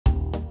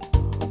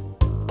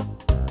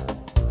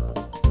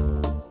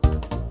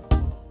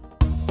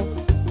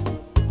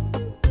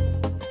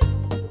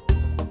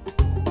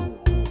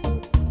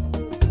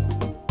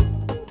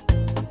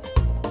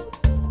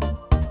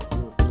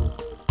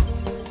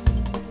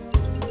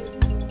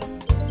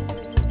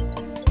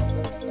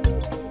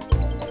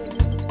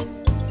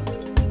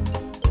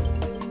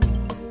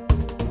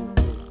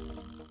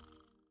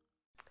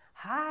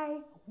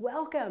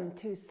welcome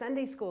to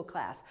Sunday School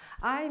class.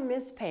 I'm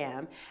Miss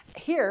Pam,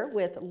 here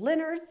with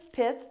Leonard,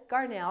 Pith,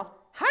 Garnell.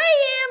 Hi,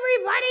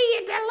 everybody,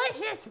 you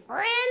delicious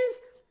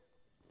friends.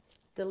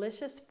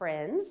 Delicious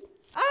friends?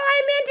 Oh,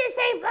 I meant to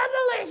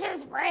say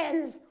bubblicious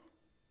friends.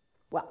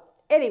 Well,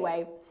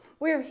 anyway,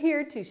 we're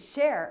here to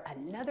share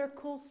another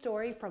cool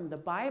story from the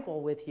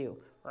Bible with you,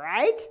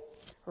 right?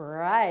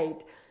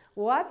 Right.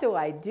 What do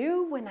I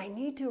do when I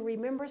need to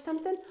remember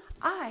something?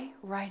 I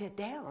write it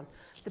down.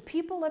 The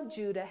people of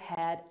Judah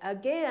had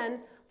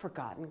again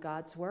forgotten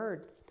God's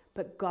word,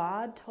 but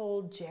God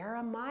told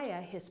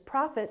Jeremiah, his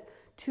prophet,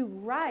 to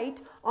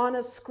write on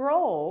a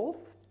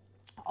scroll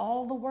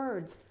all the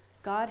words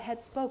God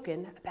had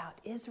spoken about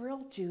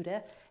Israel,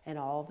 Judah, and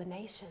all the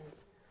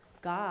nations.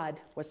 God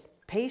was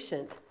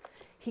patient.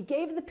 He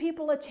gave the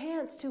people a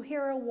chance to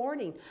hear a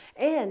warning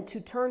and to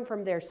turn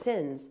from their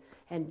sins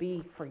and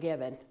be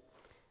forgiven.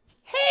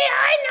 Hey,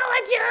 I know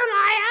a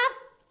Jeremiah.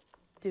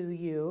 Do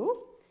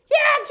you?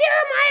 Yeah,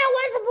 Jeremiah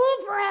was a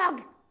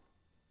bullfrog.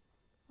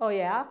 Oh,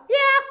 yeah?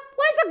 Yeah,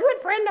 was a good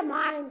friend of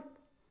mine.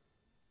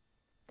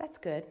 That's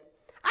good.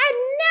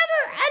 I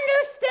never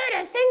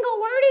understood a single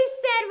word he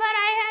said, but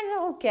I had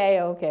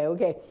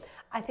Okay.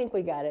 I think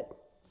we got it.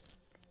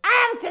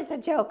 That was just a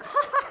joke.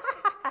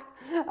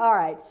 All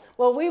right.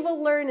 Well, we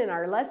will learn in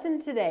our lesson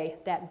today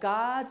that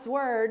God's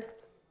word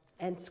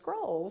and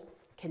scrolls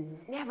can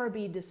never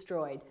be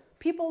destroyed.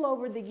 People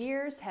over the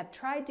years have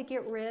tried to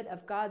get rid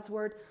of God's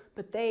word,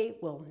 but they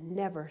will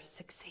never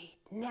succeed.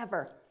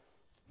 Never.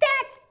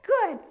 That's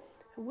good.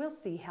 And we'll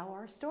see how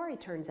our story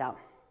turns out.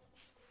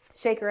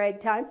 Shaker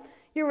egg time.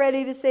 You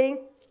ready to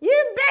sing?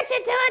 You betcha,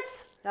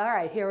 Toots. All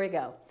right, here we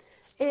go.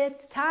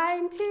 It's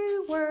time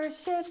to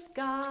worship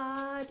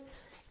God.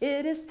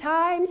 It is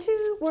time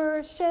to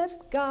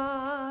worship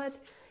God.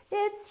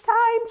 It's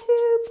time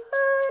to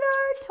put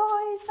our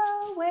toys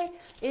away.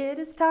 It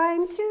is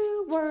time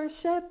to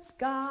worship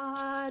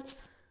God.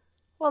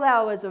 Well,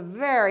 that was a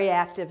very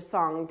active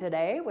song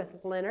today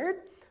with Leonard.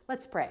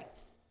 Let's pray.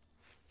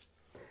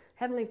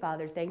 Heavenly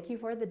Father, thank you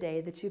for the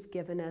day that you've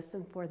given us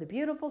and for the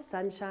beautiful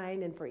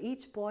sunshine and for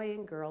each boy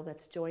and girl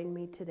that's joined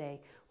me today.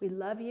 We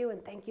love you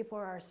and thank you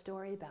for our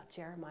story about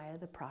Jeremiah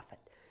the prophet.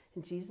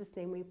 In Jesus'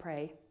 name we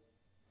pray.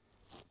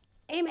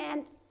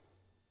 Amen.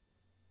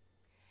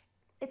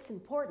 It's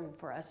important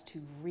for us to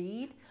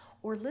read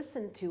or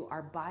listen to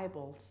our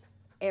Bibles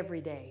every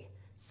day.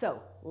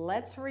 So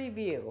let's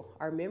review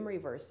our memory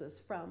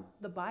verses from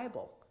the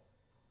Bible,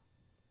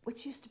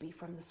 which used to be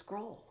from the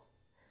scroll.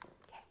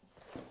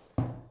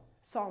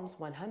 Psalms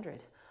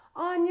 100.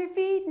 On your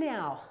feet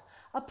now.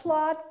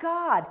 Applaud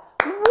God.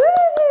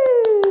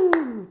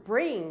 Woo!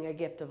 Bring a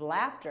gift of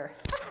laughter.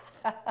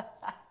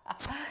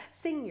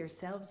 Sing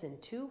yourselves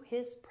into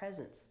his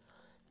presence.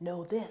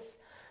 Know this,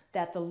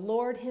 that the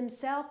Lord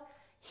himself,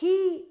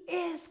 he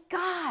is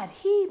God.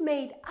 He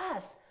made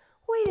us.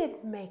 We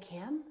didn't make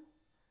him.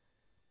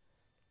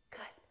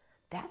 Good.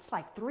 That's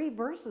like 3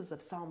 verses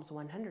of Psalms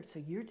 100, so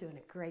you're doing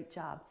a great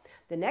job.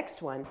 The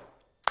next one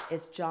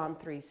is John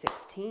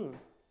 3:16.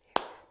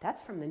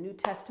 That's from the New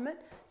Testament.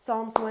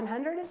 Psalms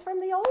 100 is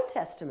from the Old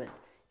Testament.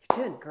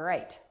 You're doing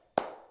great.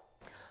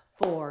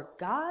 For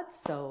God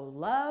so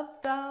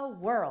loved the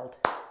world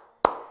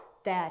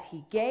that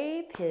he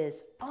gave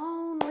his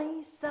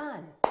only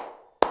Son,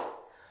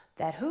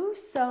 that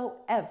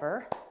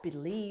whosoever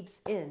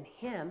believes in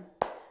him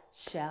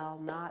shall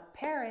not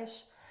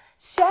perish,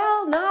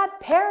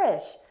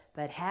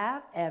 but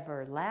have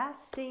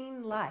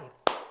everlasting life.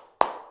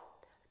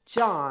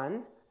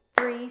 John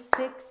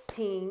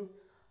 3:16.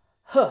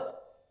 Huh.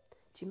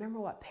 Do you remember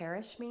what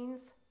perish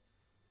means?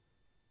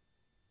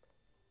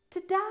 To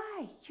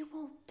die. You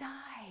won't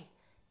die.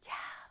 Yeah,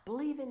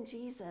 believe in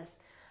Jesus.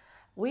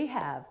 We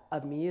have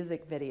a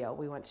music video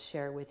we want to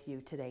share with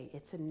you today.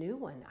 It's a new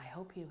one. I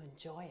hope you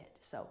enjoy it.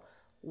 So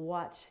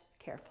watch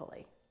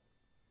carefully.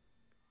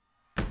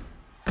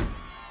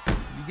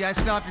 You guys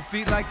stomp your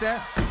feet like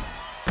that?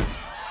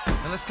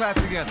 Now let's clap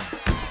together.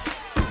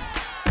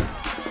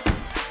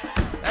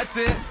 That's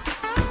it.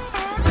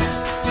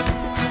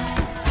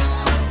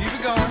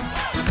 Going.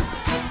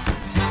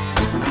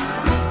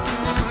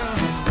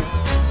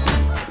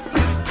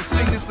 Let's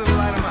sing this little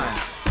light of mine.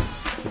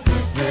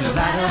 This little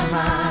light of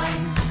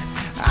mine,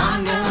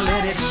 I'm gonna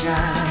let it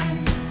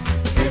shine.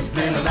 This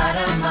little light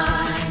of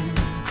mine,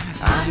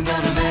 I'm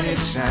gonna let it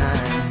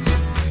shine.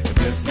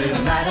 This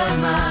little light of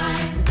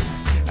mine,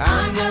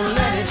 I'm gonna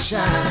let it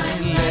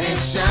shine. Let it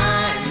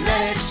shine,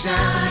 let it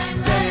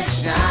shine, let it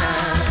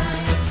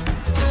shine.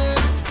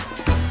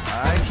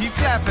 All right, keep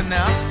clapping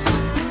now.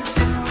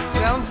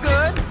 Sounds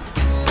good?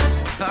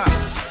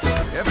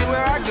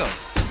 Everywhere I go.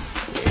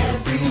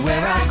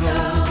 Everywhere I go,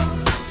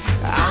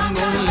 I'm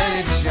gonna let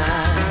it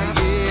shine.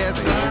 Yes,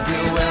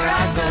 everywhere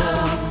I go,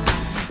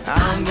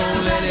 I'm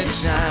gonna let it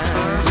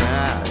shine.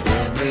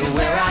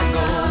 Everywhere I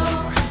go,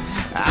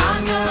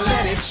 I'm gonna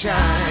let it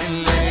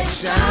shine. Let it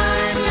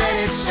shine, let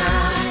it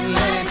shine,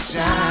 let it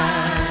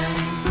shine.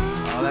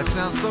 Oh, that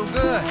sounds so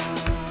good.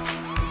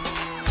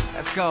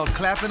 That's called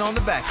clapping on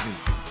the backbeat.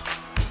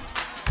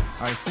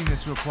 All right, sing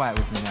this real quiet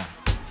with me now.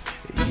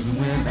 Even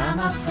when I'm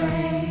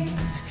afraid,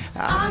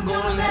 I'm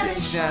gonna let it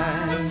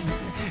shine.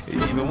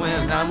 Even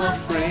when I'm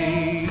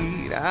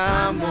afraid,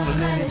 I'm gonna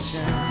let it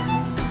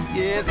shine.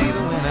 Yes,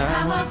 even when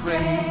I'm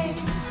afraid,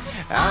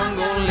 I'm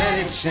gonna let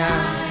it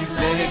shine.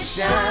 Let it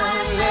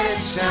shine, let it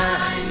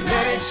shine,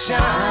 let it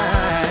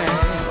shine.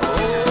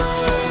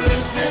 Oh,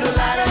 this little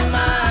light of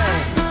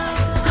mine,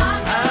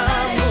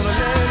 I'm gonna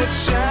let it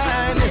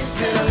shine. This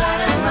little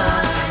light of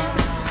mine,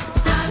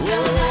 I'm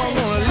gonna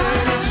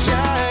let it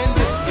shine.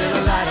 This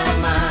little light of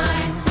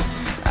mine,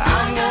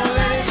 I'm gonna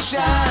let it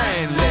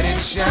shine. Let it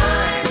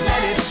shine,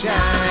 let it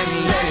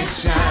shine, let it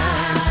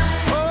shine.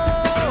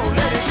 Oh,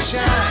 let it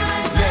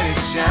shine, let it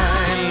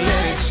shine,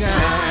 let it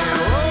shine.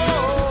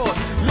 Oh,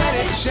 let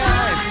it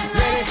shine,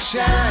 let it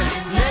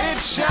shine, let it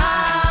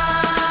shine.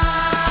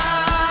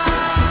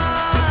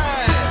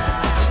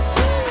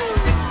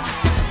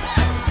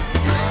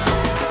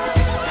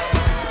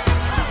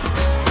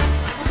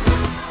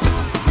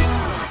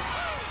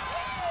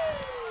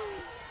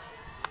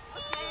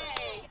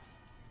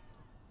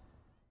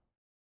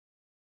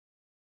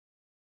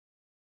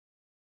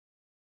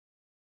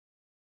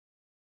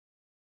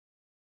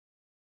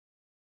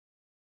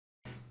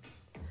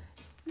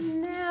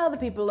 Now the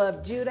people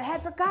of Judah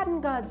had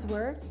forgotten God's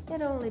word. It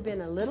had only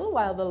been a little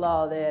while the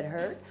law they had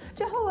heard.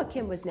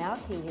 Jehoiakim was now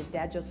king. His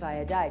dad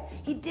Josiah died.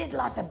 He did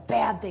lots of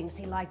bad things.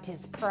 He liked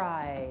his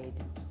pride.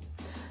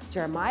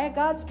 Jeremiah,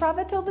 God's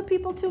prophet, told the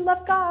people to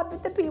love God,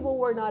 but the people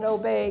were not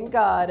obeying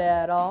God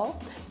at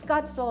all.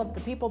 God still loved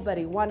the people, but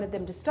he wanted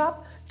them to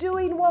stop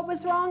doing what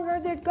was wrong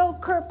or they'd go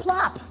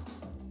kerplop.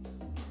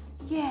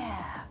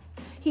 Yeah.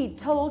 He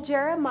told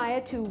Jeremiah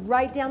to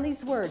write down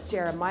these words.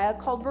 Jeremiah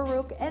called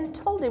Baruch and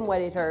told him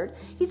what he'd heard.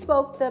 He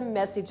spoke the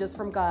messages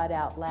from God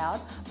out loud.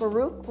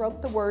 Baruch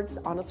wrote the words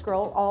on a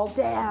scroll all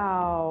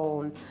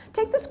down.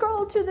 Take the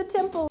scroll to the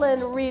temple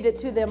and read it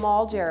to them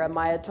all,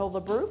 Jeremiah told the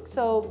Baruch,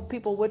 so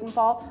people wouldn't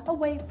fall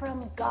away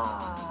from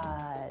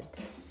God.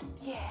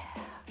 Yeah.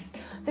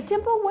 The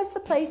temple was the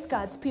place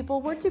God's people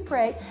were to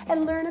pray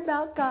and learn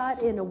about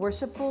God in a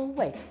worshipful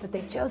way. But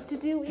they chose to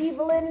do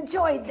evil and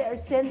enjoyed their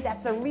sin.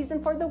 That's a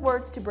reason for the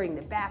words to bring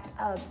them back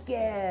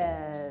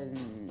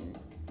again.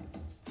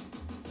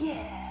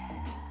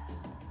 Yeah.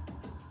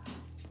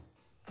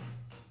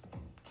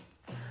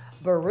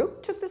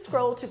 Baruch took the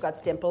scroll to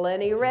God's temple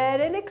and he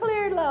read in a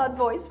clear, loud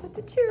voice with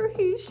a tear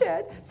he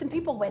shed. Some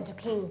people went to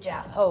King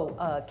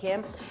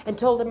Jehoiakim and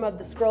told him of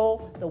the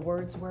scroll. The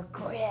words were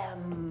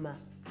grim.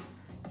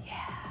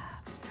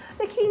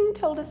 The king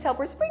told his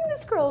helpers, bring the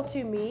scroll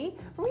to me.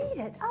 Read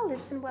it. I'll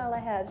listen while I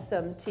have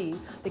some tea.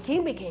 The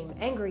king became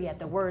angry at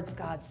the words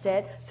God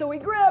said, so he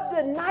grabbed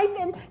a knife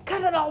and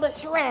cut it all to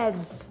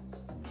shreds.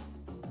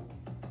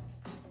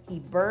 He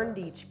burned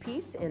each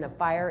piece in a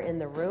fire in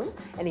the room,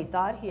 and he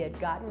thought he had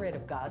gotten rid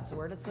of God's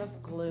words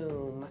of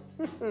gloom.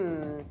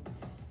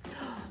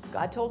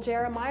 God told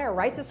Jeremiah,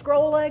 write the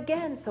scroll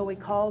again. So he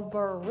called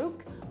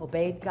Baruch,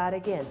 obeyed God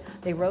again.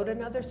 They wrote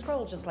another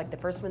scroll just like the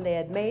first one they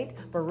had made.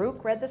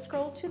 Baruch read the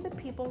scroll to the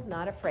people,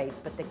 not afraid.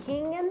 But the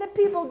king and the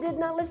people did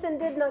not listen,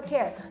 did not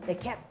care. They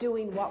kept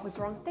doing what was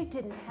wrong. They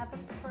didn't have a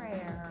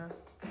prayer.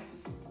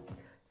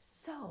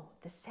 So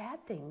the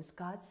sad things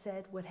God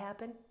said would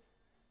happen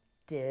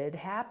did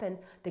happen.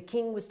 The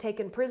king was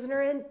taken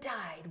prisoner and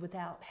died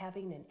without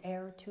having an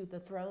heir to the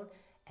throne.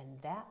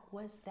 And that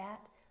was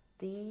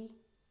the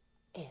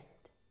end.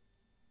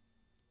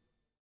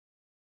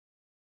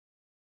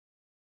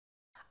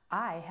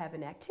 I have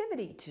an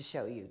activity to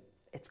show you.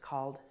 It's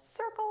called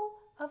Circle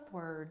of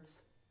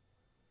Words.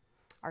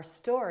 Our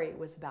story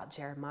was about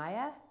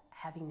Jeremiah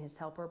having his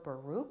helper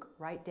Baruch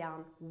write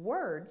down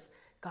words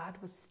God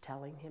was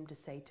telling him to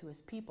say to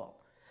his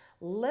people.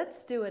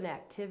 Let's do an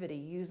activity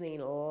using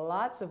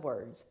lots of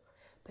words.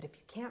 But if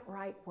you can't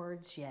write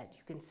words yet,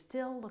 you can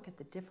still look at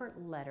the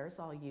different letters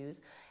I'll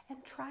use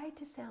and try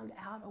to sound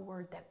out a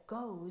word that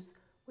goes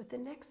with the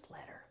next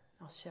letter.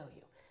 I'll show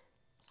you.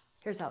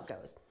 Here's how it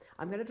goes.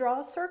 I'm going to draw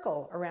a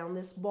circle around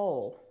this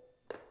bowl,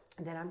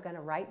 and then I'm going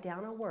to write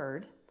down a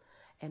word,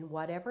 and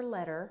whatever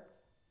letter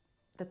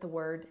that the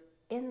word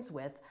ends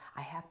with,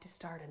 I have to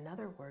start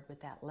another word with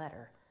that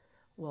letter.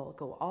 We'll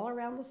go all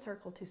around the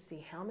circle to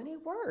see how many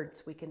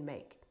words we can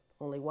make.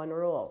 Only one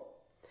rule.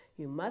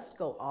 You must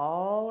go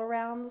all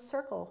around the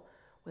circle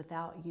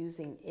without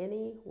using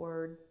any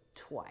word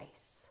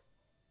twice.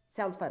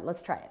 Sounds fun.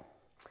 Let's try it.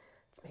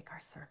 Let's make our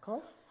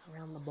circle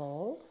around the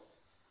bowl.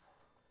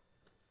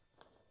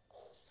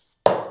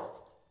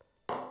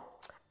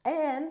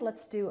 And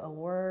let's do a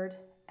word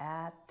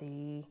at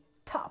the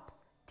top,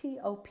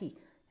 T-O-P.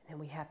 And then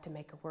we have to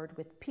make a word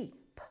with P,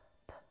 P.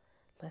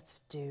 Let's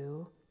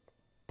do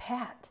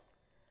pat.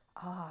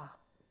 Ah,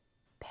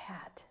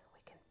 pat. We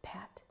can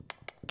pat.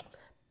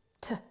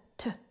 T,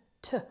 T,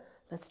 T.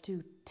 Let's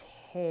do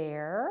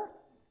tear.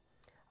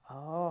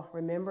 Oh,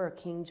 remember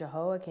King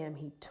Jehoiakim,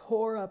 he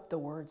tore up the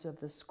words of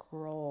the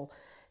scroll.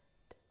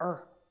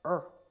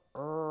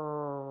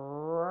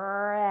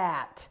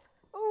 Rat.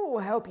 Oh,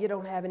 I hope you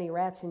don't have any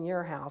rats in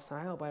your house.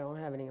 I hope I don't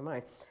have any in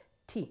mine.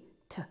 T,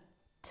 T,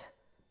 T,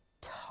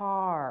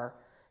 tar.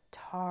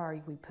 tar.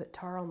 We put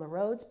tar on the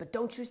roads, but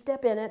don't you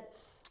step in it.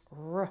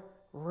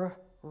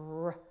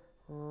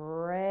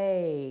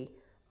 Ray.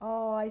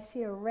 Oh, I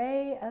see a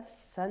ray of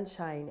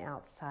sunshine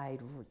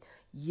outside.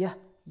 You.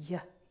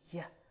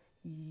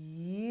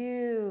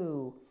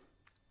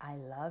 I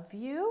love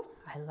you.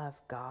 I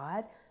love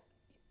God.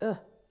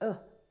 Up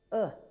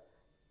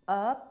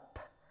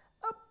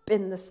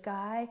in the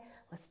sky.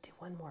 Let's do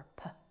one more.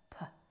 P.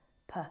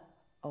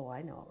 Oh,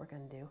 I know what we're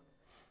going to do.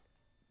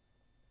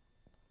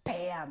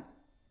 Pam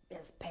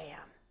is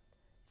Pam.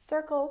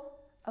 Circle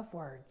of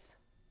words.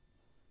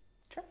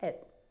 Try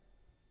it.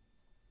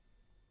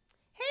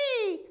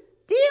 Hey,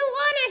 do you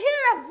want to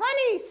hear a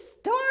funny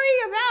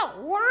story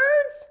about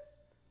words?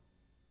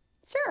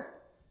 Sure.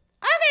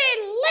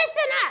 Okay,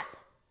 listen up.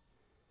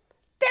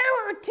 There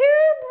were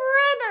two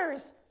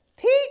brothers,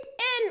 Pete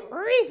and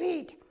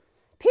Repeat.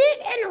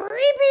 Pete and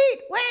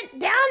Repeat went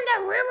down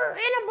the river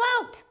in a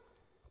boat.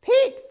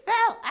 Pete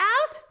fell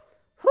out.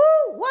 Who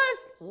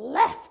was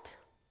left?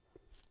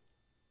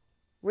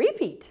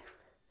 Repeat.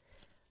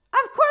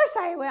 Of course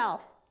I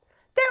will.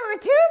 There were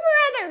two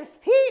brothers,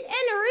 Pete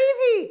and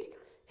Repeat.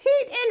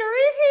 Pete and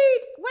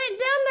Repeat went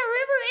down the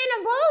river in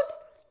a boat.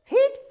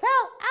 Pete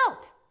fell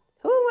out.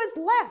 Who was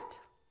left?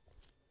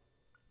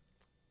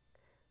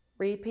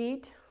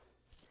 Repeat.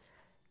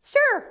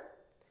 Sure.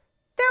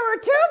 There were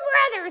two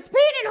brothers,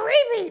 Pete and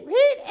Repeat.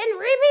 Pete and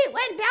Repeat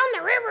went down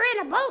the river in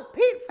a boat.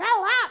 Pete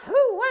fell out.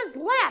 Who was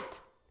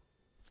left?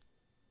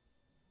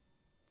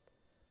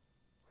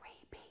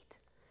 Repeat.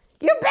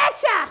 You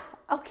betcha!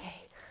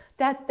 Okay,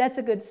 that's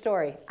a good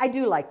story. I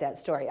do like that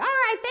story. All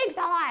right, thanks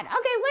a lot.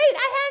 Okay, wait,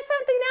 I have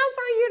something else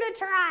for you to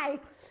try.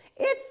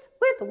 It's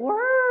with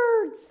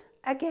words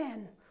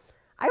again.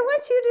 I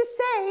want you to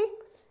say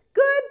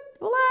good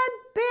blood,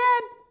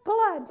 bad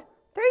blood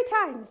 3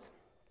 times.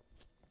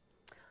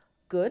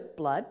 Good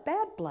blood,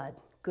 bad blood.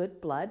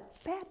 Good blood,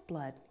 bad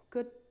blood.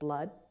 Good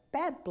blood,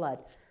 bad blood.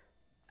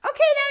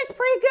 Okay, that was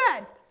pretty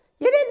good.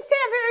 You didn't say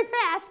it very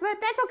fast, but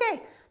that's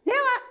okay. Now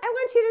I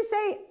want you to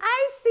say,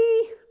 I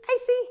see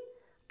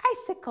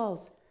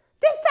icicles.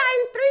 This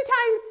time, 3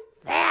 times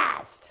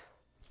fast.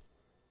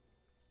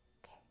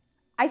 Okay.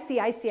 I see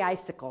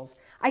icicles.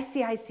 I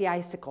see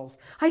icicles.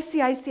 I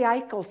see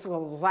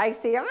icicles. I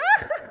see.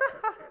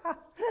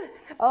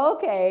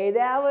 Okay,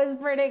 that was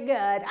pretty good.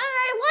 All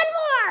right, one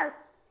more.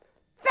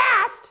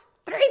 Fast,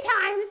 3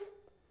 times.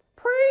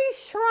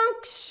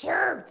 Pre-shrunk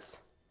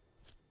shirts.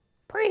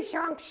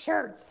 Pre-shrunk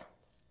shirts.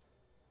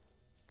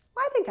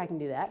 Well, I think I can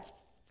do that.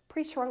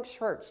 Pre-shrunk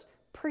shirts.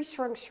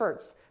 Pre-shrunk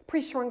shirts.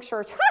 Pre-shrunk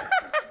shirts.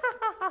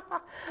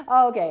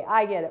 Okay,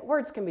 I get it.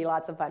 Words can be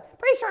lots of fun.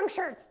 Pre-shrunk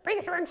shirts.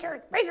 Pre-shrunk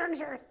shirts. Pre-shrunk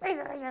shirts.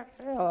 Pre-shrunk shirts.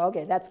 Oh,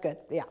 okay, that's good.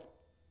 Yeah.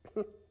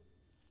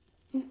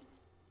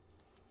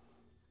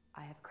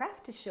 I have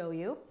craft to show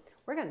you.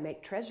 We're going to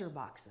make treasure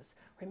boxes.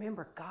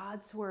 Remember,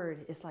 God's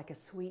word is like a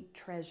sweet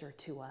treasure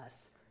to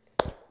us.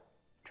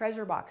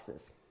 Treasure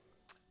boxes.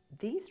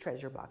 These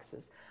treasure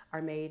boxes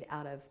are made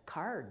out of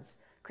cards.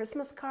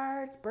 Christmas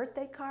cards,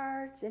 birthday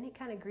cards, any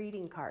kind of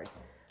greeting cards.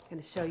 I'm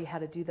going to show you how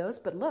to do those.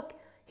 But look,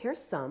 here's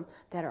some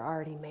that are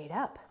already made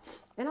up.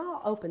 And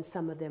I'll open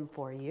some of them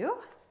for you.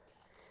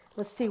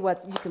 Let's see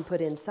what you can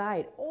put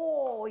inside.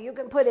 Oh, you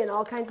can put in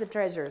all kinds of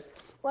treasures,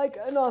 like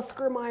an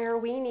Oscar Mayer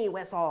weenie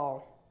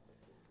whistle.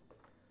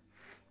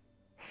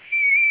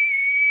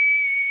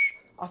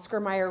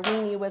 Oscar Mayer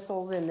weenie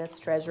whistles in this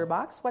treasure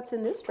box. What's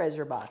in this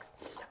treasure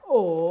box?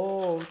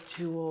 Oh,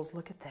 jewels,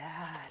 look at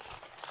that.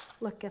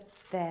 Look at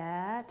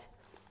that.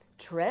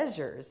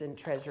 Treasures in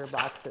treasure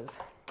boxes.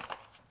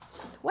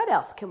 What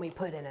else can we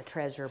put in a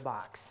treasure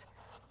box?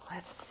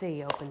 Let's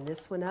see, open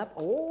this one up.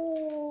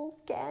 Oh,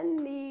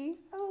 candy.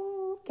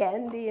 Oh,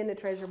 candy in a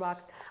treasure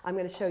box. I'm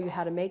going to show you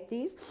how to make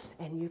these,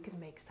 and you can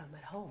make some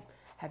at home.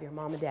 Have your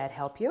mom and dad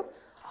help you.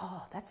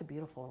 Oh, that's a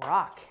beautiful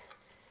rock.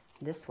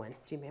 This one,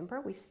 do you remember?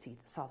 We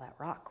saw that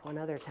rock one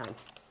other time.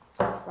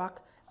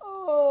 Rock.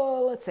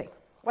 Oh, let's see.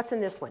 What's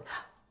in this one?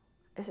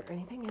 Is there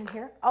anything in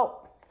here?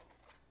 Oh,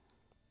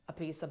 a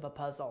piece of a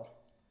puzzle.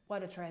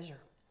 What a treasure.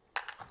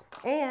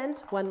 And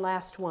one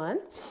last one.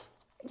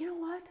 You know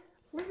what?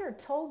 Leonard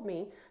told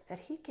me that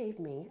he gave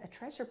me a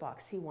treasure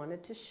box he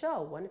wanted to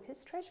show, one of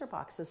his treasure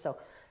boxes. So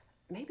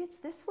maybe it's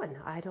this one.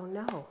 I don't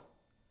know.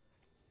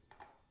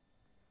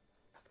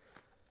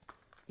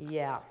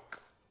 Yeah.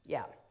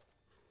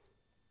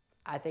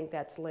 I think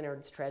that's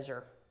Leonard's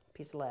treasure,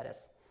 piece of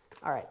lettuce.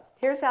 All right,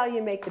 here's how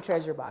you make the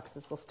treasure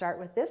boxes. We'll start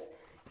with this.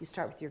 You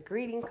start with your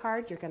greeting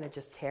card. You're going to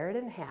just tear it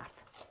in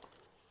half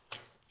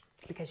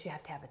because you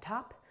have to have a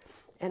top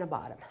and a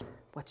bottom.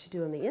 What you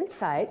do on the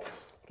inside,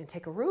 you can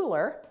take a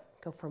ruler,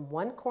 go from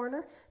one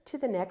corner to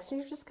the next,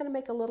 and you're just going to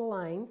make a little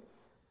line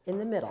in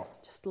the middle,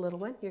 just a little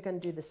one. You're going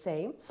to do the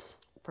same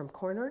from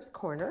corner to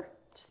corner.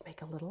 Just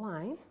make a little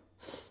line,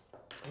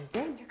 and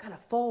then you're going to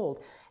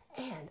fold.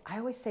 And I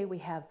always say we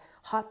have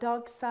hot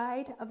dog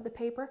side of the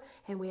paper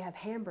and we have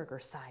hamburger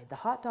side. The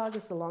hot dog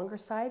is the longer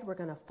side. We're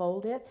going to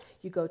fold it.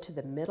 You go to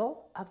the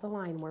middle of the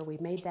line where we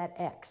made that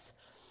X.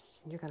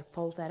 And you're going to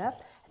fold that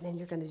up, and then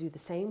you're going to do the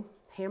same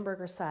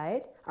hamburger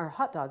side, or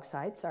hot dog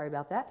side, sorry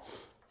about that.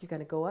 You're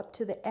going to go up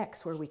to the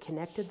X where we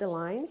connected the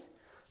lines,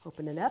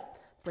 open it up,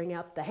 bring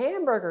out the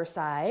hamburger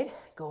side,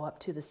 go up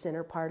to the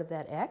center part of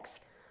that X,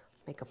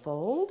 make a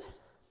fold.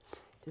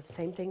 Do the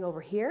same thing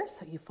over here,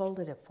 so you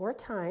folded it 4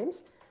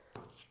 times.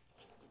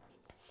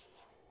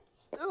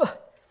 Ugh.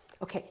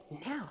 Okay,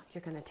 now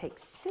you're going to take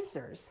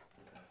scissors,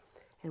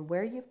 and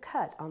where you've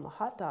cut on the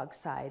hot dog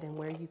side and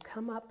where you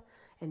come up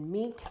and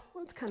meet,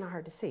 well, it's kind of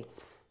hard to see,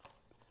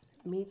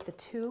 meet the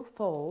 2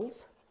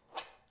 folds,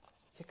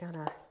 you're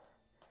going to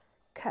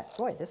cut.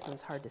 Boy, this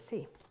one's hard to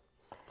see.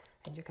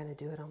 And you're going to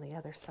do it on the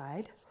other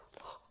side.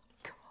 Oh,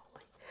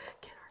 golly,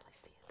 can't hardly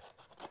see it.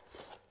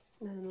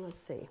 And then let's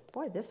see.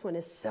 Boy, this one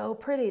is so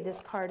pretty.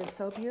 This card is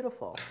so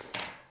beautiful. All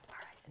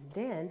right, and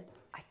then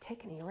I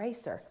take an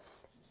eraser,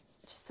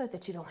 just so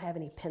that you don't have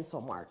any pencil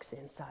marks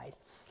inside.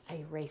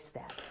 I erase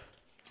that.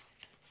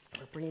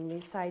 We're bringing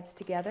these sides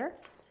together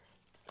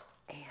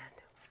and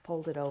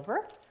fold it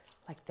over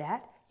like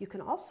that. You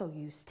can also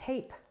use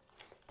tape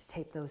to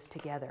tape those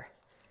together.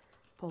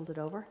 Fold it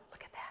over,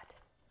 look at that.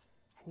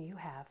 And you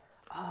have,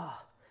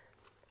 oh,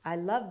 I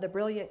love the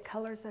brilliant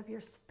colors of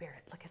your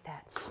spirit. Look at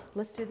that.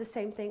 Let's do the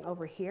same thing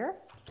over here.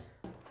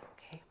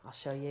 Okay, I'll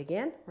show you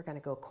again. We're going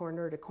to go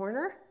corner to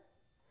corner,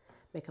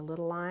 make a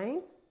little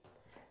line,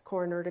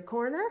 corner to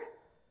corner,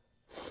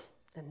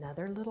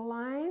 another little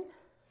line,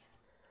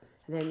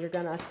 and then you're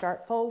going to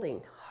start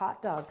folding.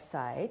 Hot dog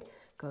side,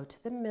 go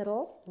to the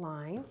middle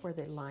line where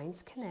the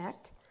lines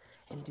connect,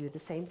 and do the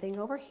same thing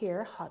over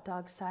here. Hot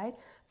dog side,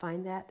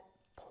 find that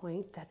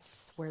point,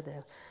 that's where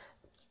the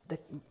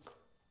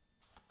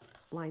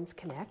lines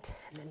connect,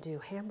 and then do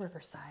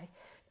hamburger side.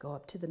 Go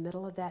up to the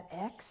middle of that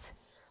X,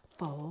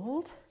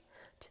 fold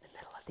to the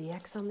middle of the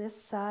X on this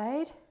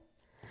side,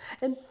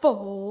 and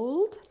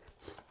fold.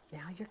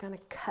 Now you're going to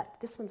cut.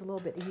 This one's a little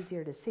bit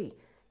easier to see.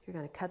 You're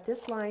going to cut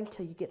this line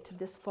till you get to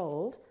this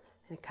fold,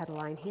 and cut a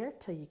line here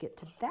till you get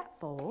to that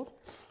fold.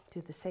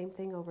 Do the same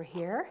thing over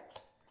here.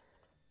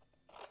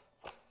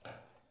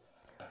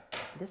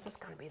 This is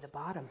going to be the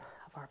bottom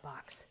of our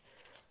box.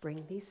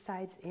 Bring these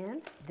sides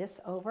in,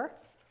 this over,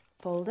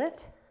 fold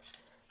it,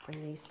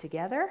 bring these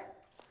together,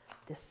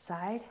 this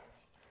side,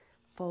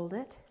 fold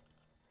it.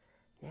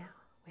 Now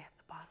we have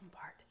the bottom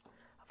part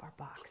of our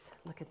box.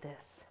 Look at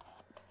this.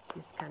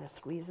 Just kind of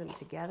squeeze them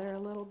together a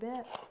little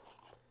bit.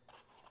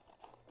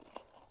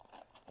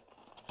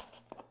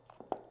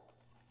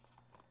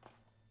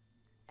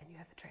 And you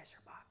have a treasure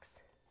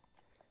box.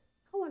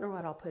 I wonder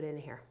what I'll put in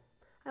here.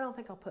 I don't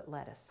think I'll put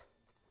lettuce.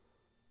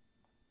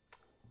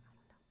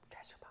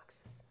 Treasure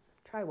boxes.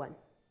 Try one.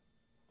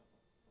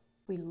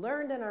 We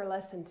learned in our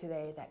lesson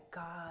today that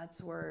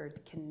God's Word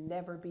can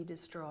never be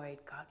destroyed.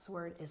 God's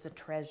Word is a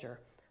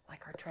treasure,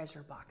 like our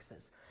treasure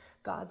boxes.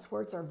 God's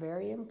words are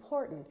very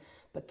important,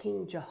 but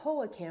King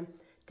Jehoiakim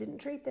didn't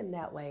treat them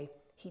that way.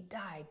 He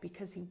died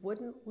because he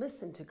wouldn't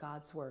listen to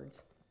God's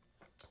words.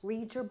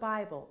 Read your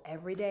Bible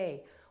every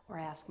day, or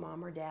ask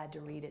Mom or Dad to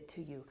read it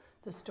to you.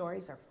 The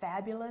stories are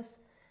fabulous.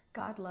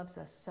 God loves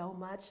us so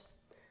much.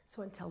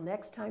 So until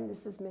next time,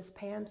 this is Miss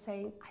Pam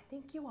saying, I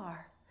think you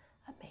are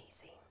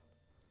amazing.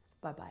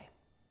 Bye-bye.